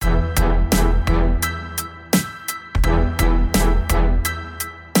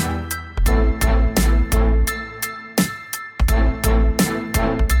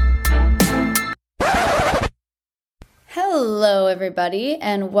everybody,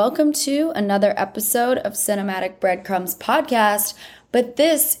 and welcome to another episode of Cinematic Breadcrumbs podcast. But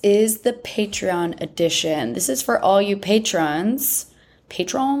this is the Patreon edition. This is for all you patrons.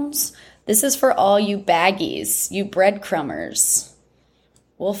 This is for all you baggies, you breadcrumbers.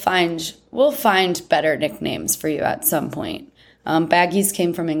 We'll find better nicknames for you at some point. Baggies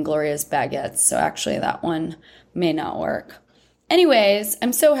came from Inglorious Baguettes, so actually that one may not work. Anyways,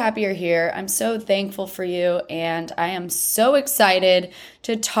 I'm so happy you're here. I'm so thankful for you, and I am so excited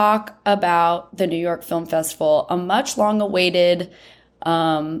to talk about the New York Film Festival, a much long-awaited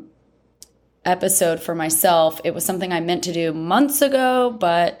episode for myself. It was something I meant to do months ago,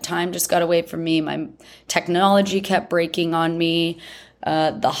 but time just got away from me. My technology kept breaking on me.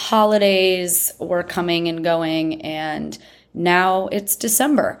 The holidays were coming and going, and now it's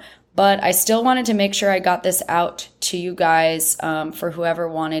December. But I still wanted to make sure I got this out to you guys for whoever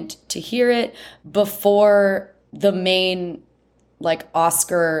wanted to hear it before the main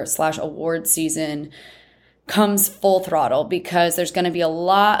Oscar/award season comes full throttle, because there's going to be a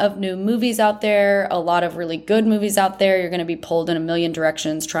lot of new movies out there, a lot of really good movies out there. You're going to be pulled in a million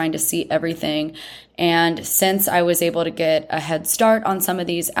directions trying to see everything. And since I was able to get a head start on some of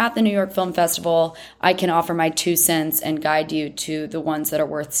these at the New York Film Festival, I can offer my 2 cents and guide you to the ones that are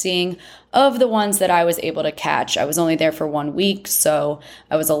worth seeing. Of the ones that I was able to catch, I was only there for 1 week, so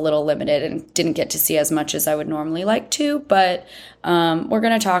I was a little limited and didn't get to see as much as I would normally like to, but we're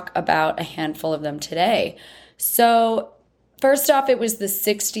going to talk about a handful of them today. So first off, it was the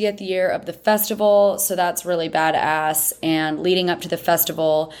 60th year of the festival, so that's really badass. And leading up to the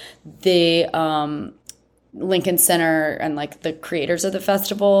festival, the Lincoln Center and the creators of the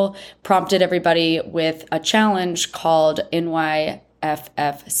festival prompted everybody with a challenge called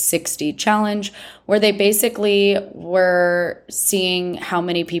NYFF 60 Challenge, where they basically were seeing how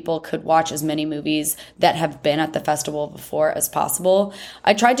many people could watch as many movies that have been at the festival before as possible.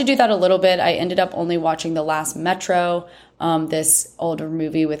 I tried to do that a little bit. I ended up only watching The Last Metro, this older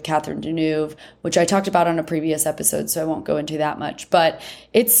movie with Catherine Deneuve, which I talked about on a previous episode, so I won't go into that much. But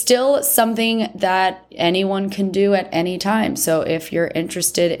it's still something that anyone can do at any time. So if you're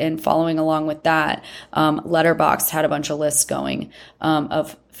interested in following along with that, Letterboxd had a bunch of lists going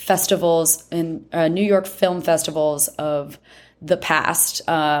of festivals in New York film festivals of the past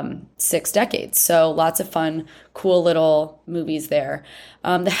 6 decades. So lots of fun, cool little movies there.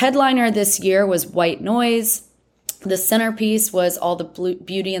 The headliner this year was White Noise. The centerpiece was All the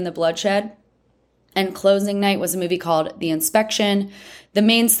Beauty and the Bloodshed. And closing night was a movie called The Inspection. The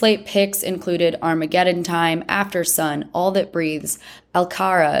main slate picks included Armageddon Time, After Sun, All That Breathes,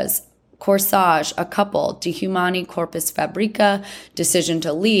 Alcaraz, Corsage, A Couple, De Humani Corpus Fabrica, Decision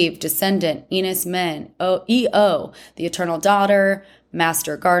to Leave, Descendant, Enos Men, E.O., The Eternal Daughter,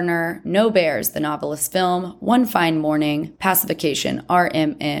 Master Gardener, No Bears, The Novelist Film, One Fine Morning, Pacification,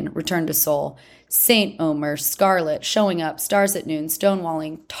 RMN, Return to Seoul, Saint Omer, Scarlet, Showing Up, Stars at Noon,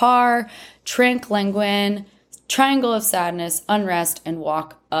 Stonewalling, Tar, Trank Languin, Triangle of Sadness, Unrest, and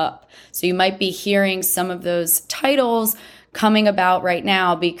Walk Up. So you might be hearing some of those titles coming about right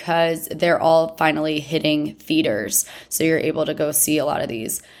now because they're all finally hitting theaters. So you're able to go see a lot of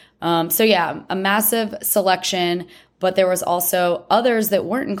these. So yeah, a massive selection. But there was also others that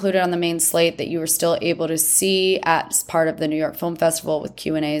weren't included on the main slate that you were still able to see as part of the New York Film Festival with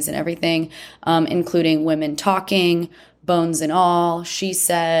Q&As and everything, including Women Talking, Bones and All, She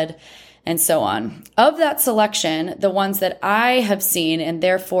Said, and so on. Of that selection, the ones that I have seen and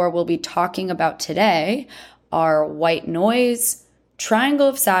therefore will be talking about today are White Noise, Triangle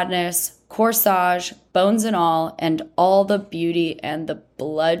of Sadness, Corsage, Bones and and All the Beauty and the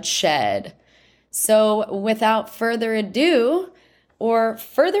Bloodshed. So without further ado, or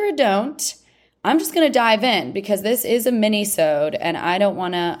further ado, I'm just going to dive in because this is a mini-sode and I don't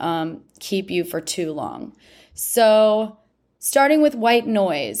want to keep you for too long. So starting with White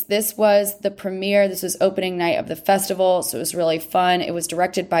Noise, this was the premiere. This was opening night of the festival, so it was really fun. It was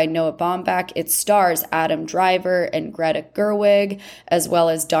directed by Noah Baumbach. It stars Adam Driver and Greta Gerwig, as well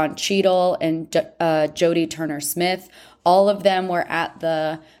as Don Cheadle and Jodie Turner-Smith. All of them were at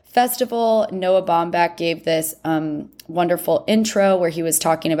the festival. Noah Baumbach gave this wonderful intro where he was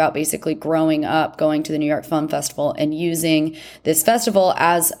talking about basically growing up, going to the New York Film Festival and using this festival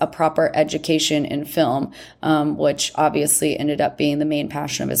as a proper education in film, which obviously ended up being the main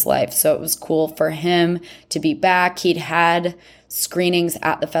passion of his life. So it was cool for him to be back. He'd had screenings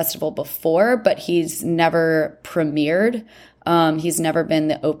at the festival before, but he's never premiered. He's never been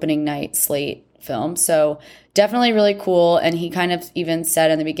the opening night slate film. So definitely really cool. And he kind of even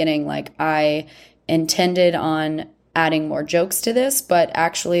said in the beginning, I intended on adding more jokes to this, but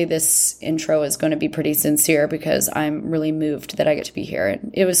actually this intro is going to be pretty sincere because I'm really moved that I get to be here.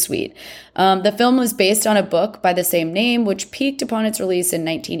 It was sweet. The film was based on a book by the same name, which peaked upon its release in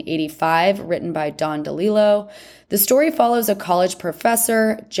 1985, written by Don DeLillo. The story follows a college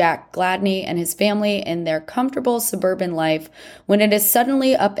professor, Jack Gladney, and his family in their comfortable suburban life when it is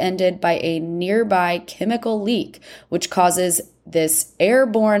suddenly upended by a nearby chemical leak, which causes this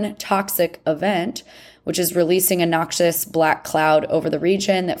airborne toxic event, which is releasing a noxious black cloud over the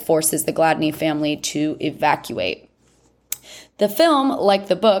region that forces the Gladney family to evacuate. The film, like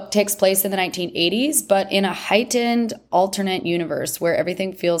the book, takes place in the 1980s, but in a heightened alternate universe where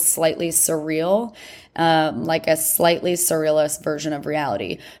everything feels slightly surreal, like a slightly surrealist version of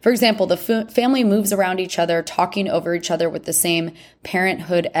reality. For example, the family moves around each other, talking over each other with the same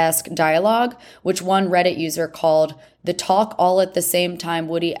Parenthood-esque dialogue, which one Reddit user called the talk all at the same time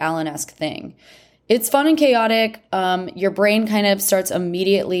Woody Allen-esque thing. It's fun and chaotic. Your brain kind of starts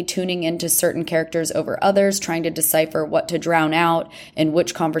immediately tuning into certain characters over others, trying to decipher what to drown out and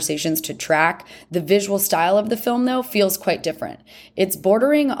which conversations to track. The visual style of the film, though, feels quite different. It's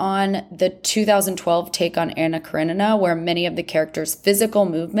bordering on the 2012 take on Anna Karenina, where many of the characters' physical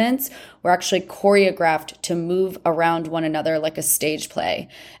movements were actually choreographed to move around one another like a stage play.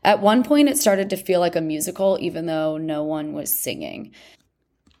 At one point, it started to feel like a musical, even though no one was singing.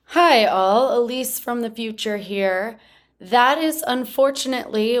 Hi all, Elise from the future here. That is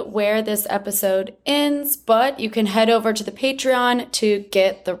unfortunately where this episode ends, but you can head over to the Patreon to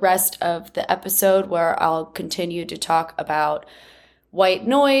get the rest of the episode where I'll continue to talk about White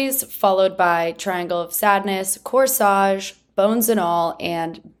Noise, followed by Triangle of Sadness, Corsage, Bones and All,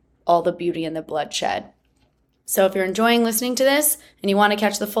 and All the Beauty and the Bloodshed. So if you're enjoying listening to this and you want to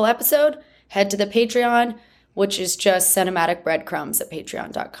catch the full episode, head to the Patreon, which is just cinematic breadcrumbs at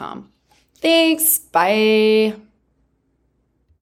patreon.com. Thanks. Bye.